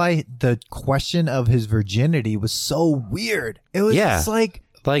that's why the question of his virginity was so weird. It was just like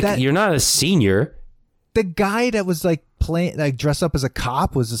that, you're not a senior. The guy that was like playing, like dressed up as a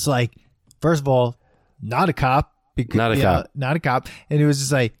cop, was just like, first of all, not a cop. Not a cop. And it was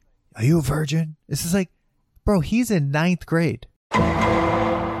just like, are you a virgin? It's just like, bro, he's in 9th grade.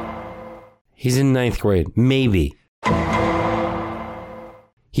 He's in 9th grade. Maybe.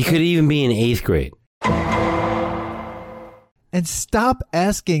 He could even be in 8th grade. And stop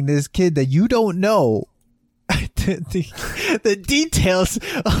asking this kid that you don't know the details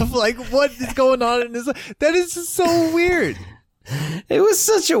of like what is going on in this. That is just so weird. It was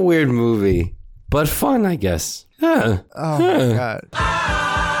such a weird movie, but fun, I guess. Oh my God.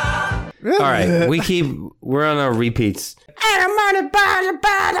 All right, we're on our repeats.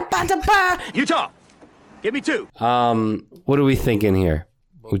 Utah, give me 2. What are we thinking here?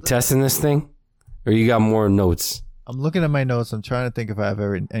 We testing this thing, or you got more notes? I'm looking at my notes. I'm trying to think if I have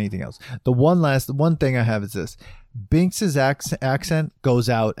anything else. The one thing I have is this: Binks's accent goes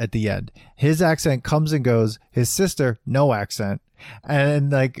out at the end. His accent comes and goes. His sister, no accent,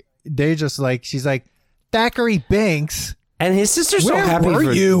 and like they just like she's like Thackeray Binks. And his sister's so Where happy were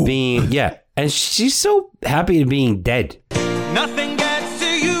for you? being and she's so happy to being dead. Nothing gets to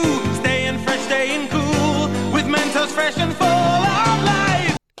you. Staying fresh, staying cool. With Mentos fresh and full of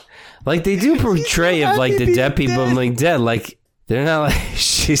life. Like they do portray of like the dead people like dead. Like they're not like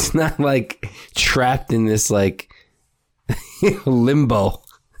she's not like trapped in this like limbo.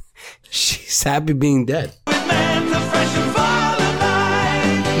 She's happy being dead. With Mentos fresh and full of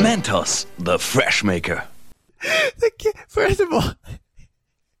life. Mentos, the fresh maker. First of all,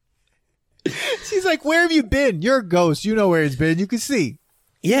 she's like, where have you been? You're a ghost. You know where he's been. You can see.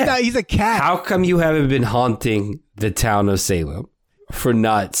 Yeah. He's a cat. How come you haven't been haunting the town of Salem for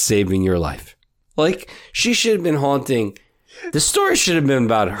not saving your life? Like, she should have been haunting. The story should have been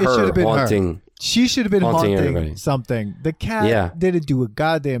about her haunting. Her. She should have been haunting everybody. something. The cat didn't do a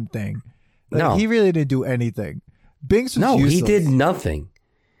goddamn thing. Like, no. He really didn't do anything. Binks was useless. He did nothing.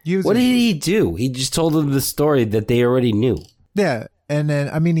 What did he do? He just told them the story that they already knew. Yeah, and then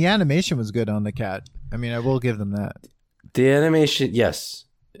I mean the animation was good on the cat. I mean I will give them that. The animation, yes.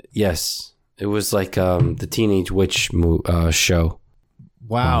 It was like the Teenage Witch show.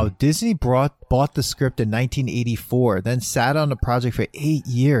 Wow, Disney bought the script in 1984, then sat on the project for 8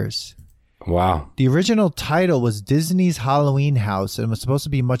 years. Wow. The original title was Disney's Halloween House and was supposed to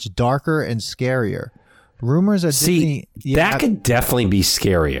be much darker and scarier. Rumors that Disney... that could definitely be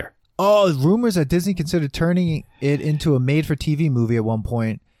scarier. Oh, rumors that Disney considered turning it into a made-for-TV movie at one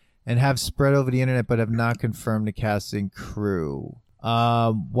point and have spread over the internet but have not confirmed the casting crew.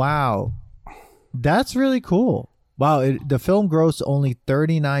 Wow. That's really cool. Wow, the film grossed only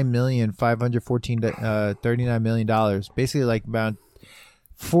 $39 million, basically like about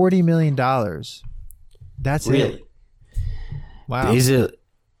 $40 million. That's really? It. Wow. Is it?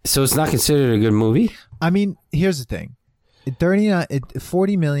 So it's not considered a good movie? I mean, here's the thing: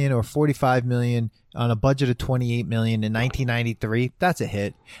 40 million or 45 million on a budget of 28 million in 1993. That's a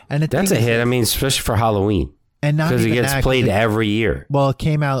hit, and that's a hit. I mean, especially for Halloween, and not because it gets played every year. Well, it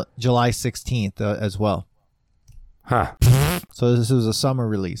came out July 16th as well. Huh. So this was a summer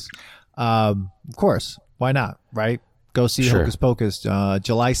release. Of course, why not? Right? Go see Hocus Pocus,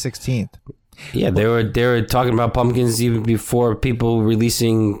 July 16th. Yeah, they were talking about pumpkins even before people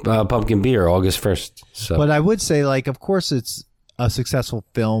releasing pumpkin beer August 1st. So, but I would say, like, of course, it's a successful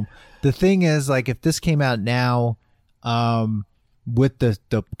film. The thing is, like, if this came out now, with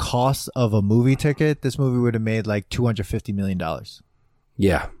the cost of a movie ticket, this movie would have made like $250 million.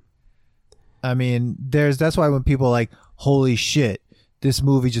 Yeah. I mean, that's why when people are like, holy shit, this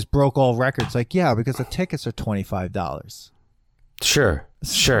movie just broke all records. Like, yeah, because the tickets are $25. Sure.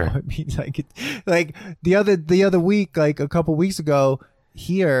 I mean, like the other week, like a couple weeks ago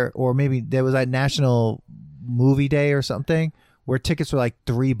here, or maybe there was that National Movie Day or something where tickets were like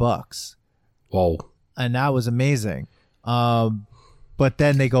 $3. Whoa. And that was amazing. But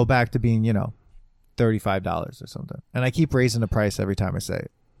then they go back to being, $35 or something. And I keep raising the price every time I say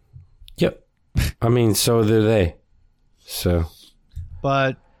it. Yep. I mean, so do they. So.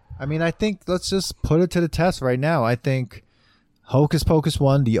 But, I mean, I think let's just put it to the test right now. I think Hocus Pocus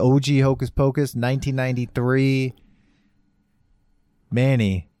 1, the OG Hocus Pocus, 1993.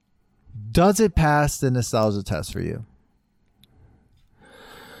 Manny, does it pass the nostalgia test for you?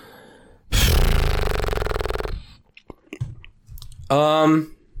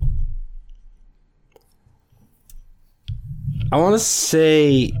 I want to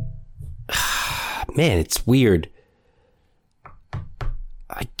say, man, it's weird.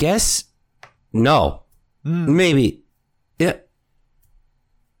 I guess no, maybe, yeah.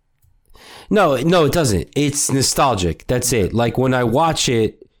 No, it doesn't. It's nostalgic. That's it. Like when I watch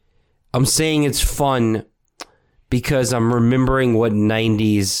it, I'm saying it's fun because I'm remembering what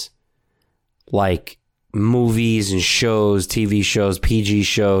 90s like movies and shows, TV shows, PG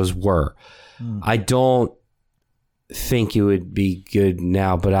shows were. I don't think it would be good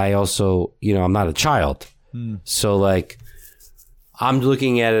now, but I also, I'm not a child. So like I'm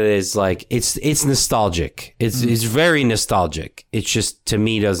looking at it as like it's nostalgic. It's very nostalgic. It's just to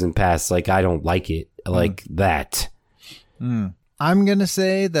me doesn't pass. Like I don't like it like that. I'm gonna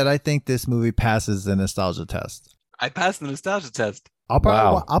say that I think this movie passes the nostalgia test. I passed the nostalgia test. I'll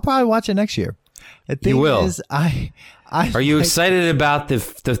probably watch it next year. The thing You will. is, Are you excited about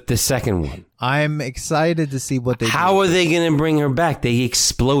the second one? I'm excited to see what they do. How are they going to bring her back? They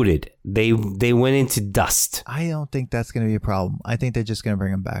exploded. They went into dust. I don't think that's going to be a problem. I think they're just going to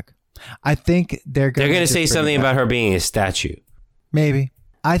bring him back. I think they're going to say something about her being a statue. Maybe.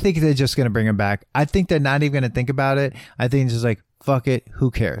 I think they're just going to bring him back. I think they're not even going to think about it. I think it's just like, fuck it.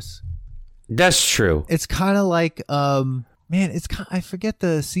 Who cares? That's true. It's kind of like, I forget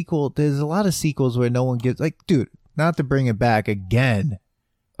the sequel. There's a lot of sequels where no one gives, like, dude, not to bring it back again.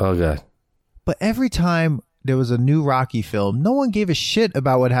 Oh, God. But every time there was a new Rocky film, no one gave a shit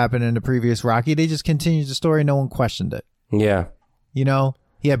about what happened in the previous Rocky. They just continued the story. No one questioned it. Yeah.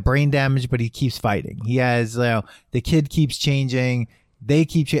 He had brain damage, but he keeps fighting. He has, the kid keeps changing.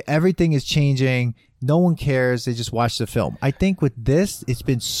 Everything is changing. No one cares. They just watch the film. I think with this, it's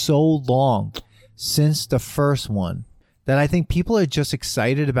been so long since the first one that I think people are just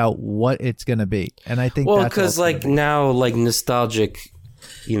excited about what it's going to be. And I think because like now, like nostalgic,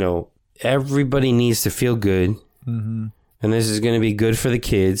 everybody needs to feel good. Mm-hmm. And this is going to be good for the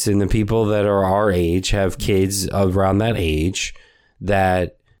kids, and the people that are our age have kids around that age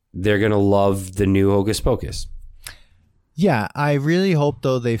that they're going to love the new Hocus Pocus. Yeah, I really hope,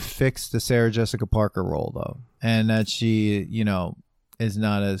 though, they fix the Sarah Jessica Parker role, though, and that she, is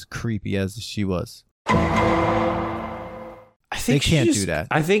not as creepy as she was. I think They can't do that.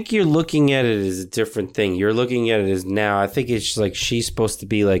 I think you're looking at it as a different thing. You're looking at it as now. I think it's like she's supposed to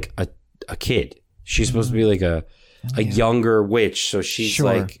be like a kid. She's supposed to be like a younger witch. So she's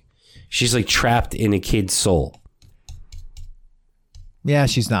like trapped in a kid's soul. Yeah,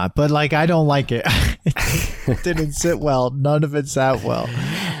 she's not. But like, I don't like it. It didn't sit well. None of it sat well.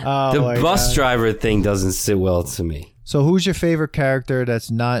 Oh, The bus driver thing doesn't sit well to me. So who's your favorite character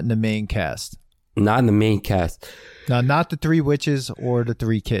that's not in the main cast? Not in the main cast. Now, not the 3 witches or the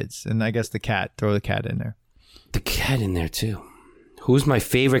 3 kids. And I guess the cat. Throw the cat in there. The cat in there too. Who's my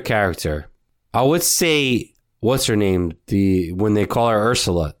favorite character? I would say, what's her name? When they call her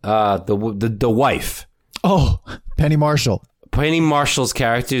Ursula, the wife. Oh, Penny Marshall. Penny Marshall's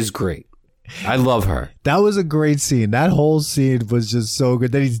character is great. I love her. That was a great scene. That whole scene was just so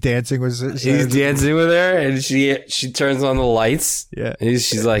good. Then he's dancing with her. He's dancing with her, and she turns on the lights. Yeah, and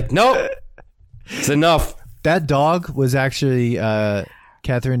she's like, "Nope, it's enough." That dog was actually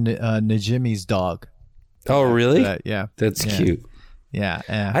Catherine Najimy's dog. Oh, really? Yeah, that's cute. Yeah,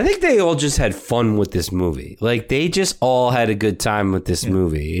 I think they all just had fun with this movie. Like they just all had a good time with this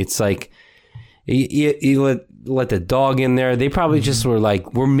movie. It's like you let the dog in there. They probably just were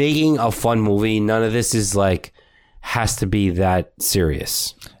like, we're making a fun movie. None of this is like has to be that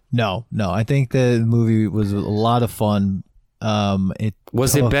serious. No. I think the movie was a lot of fun. It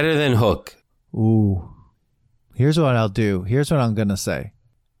better than Hook? Ooh. Here's what I'll do. Here's what I'm gonna say.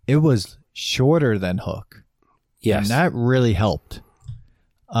 It was shorter than Hook. Yes, and that really helped.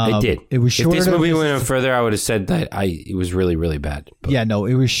 It did. It was shorter. If this movie went on further, I would have said that it was really, really bad. But. Yeah, no,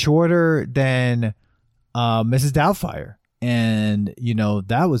 it was shorter than Mrs. Doubtfire. And,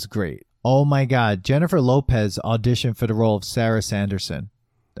 that was great. Oh, my God. Jennifer Lopez auditioned for the role of Sarah Sanderson.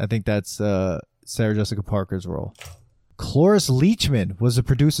 I think that's Sarah Jessica Parker's role. Cloris Leachman was the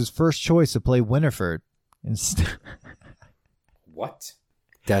producer's first choice to play Winifred. What?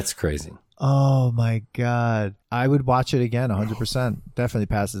 That's crazy. Oh, my God. I would watch it again, 100%. Definitely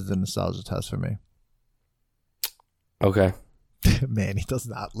passes the nostalgia test for me. Okay. Man, he does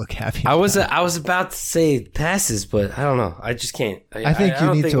not look happy. I was about to say passes, but I don't know. I just can't. I think I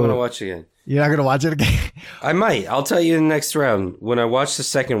want to watch it again. You're not going to watch it again? I might. I'll tell you in the next round when I watch the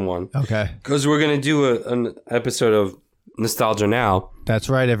second one. Okay. Because we're going to do an episode of Nostalgia Now. That's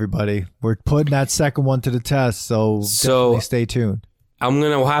right, everybody. We're putting that second one to the test, so definitely stay tuned. I'm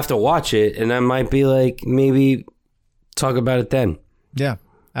going to have to watch it, and I might be like, maybe talk about it then. Yeah,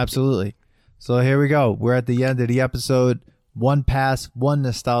 absolutely. So here we go. We're at the end of the episode. 1 pass, 1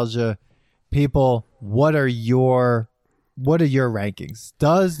 nostalgia. People, what are your rankings?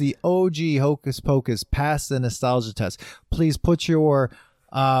 Does the OG Hocus Pocus pass the nostalgia test? Please put your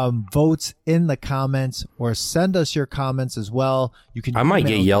votes in the comments or send us your comments as well. You can. I might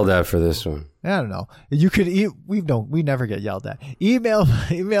get yelled at for this one. I don't know. You could we never get yelled at. Email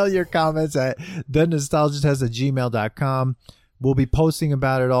your comments at thenostalgiatest@gmail.com. We'll be posting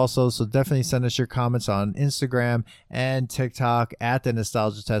about it also, so definitely send us your comments on Instagram and TikTok at the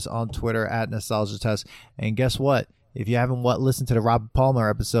Nostalgia Test, on Twitter at Nostalgia Test. And guess what? If you haven't listened to the Robert Palmer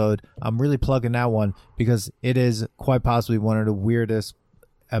episode, I'm really plugging that one because it is quite possibly one of the weirdest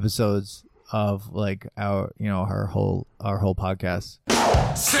episodes of like our whole podcast.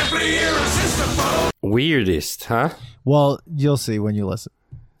 Simply irresistible. Weirdest, huh? Well, you'll see when you listen.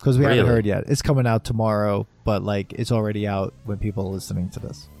 Because we haven't Really? heard yet. It's coming out tomorrow, but like it's already out when people are listening to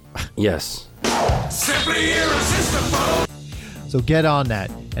this. Yes. Simply irresistible. So get on that.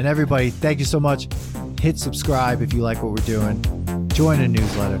 And everybody, thank you so much. Hit subscribe if you like what we're doing. Join the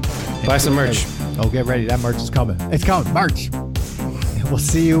newsletter. And Buy some merch. Get ready. That merch is coming. It's coming. Merch. And we'll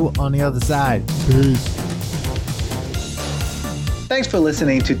see you on the other side. Peace. Thanks for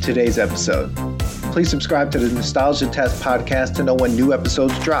listening to today's episode. Please subscribe to the Nostalgia Test podcast to know when new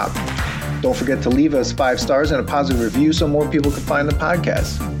episodes drop. Don't forget to leave us 5 stars and a positive review so more people can find the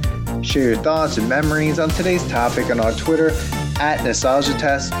podcast. Share your thoughts and memories on today's topic on our Twitter at Nostalgia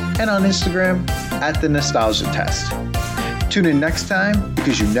Test and on Instagram at The Nostalgia Test. Tune in next time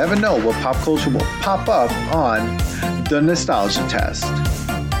because you never know what pop culture will pop up on The Nostalgia Test.